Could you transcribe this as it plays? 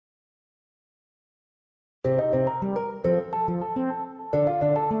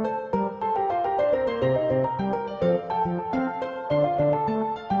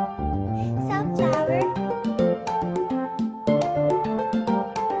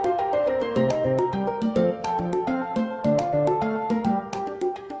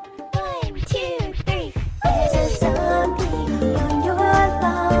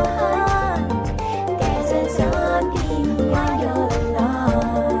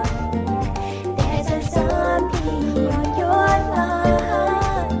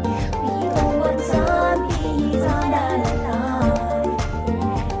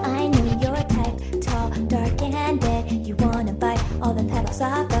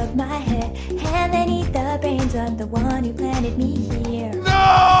of my head and then eat the brains of the one who planted me here.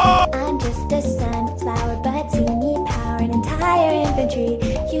 No! I'm just a sunflower, but see me power an entire infantry.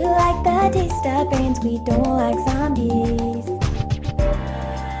 You like the taste of brains, we don't like zombies.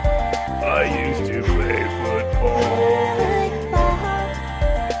 I used to play football.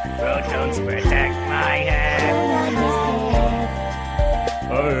 Protons protect my head.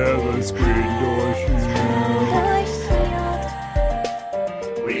 I have a screen door shield.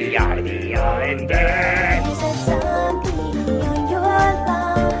 We are the undead. There's a zombie on your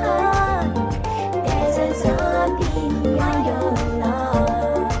lawn. There's a zombie on your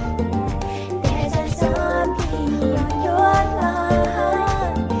lawn. There's a zombie on your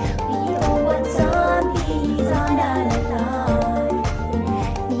lawn. We don't want zombies on our lawn.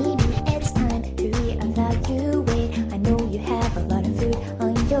 Maybe it's time to reevaluate. I know you have a lot of food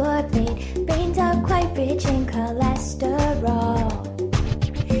on your plate. Brains are quite rich in cholesterol.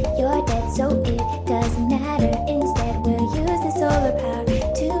 You're dead, so it doesn't matter. Instead, we'll use the solar power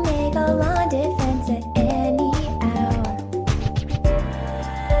to make a long defense at any hour.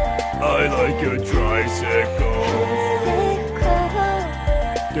 I like a tricycle.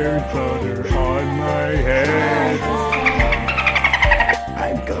 There's butter on my head.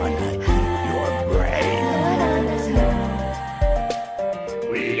 I'm gonna eat your brain.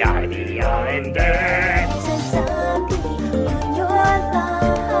 We are the undead.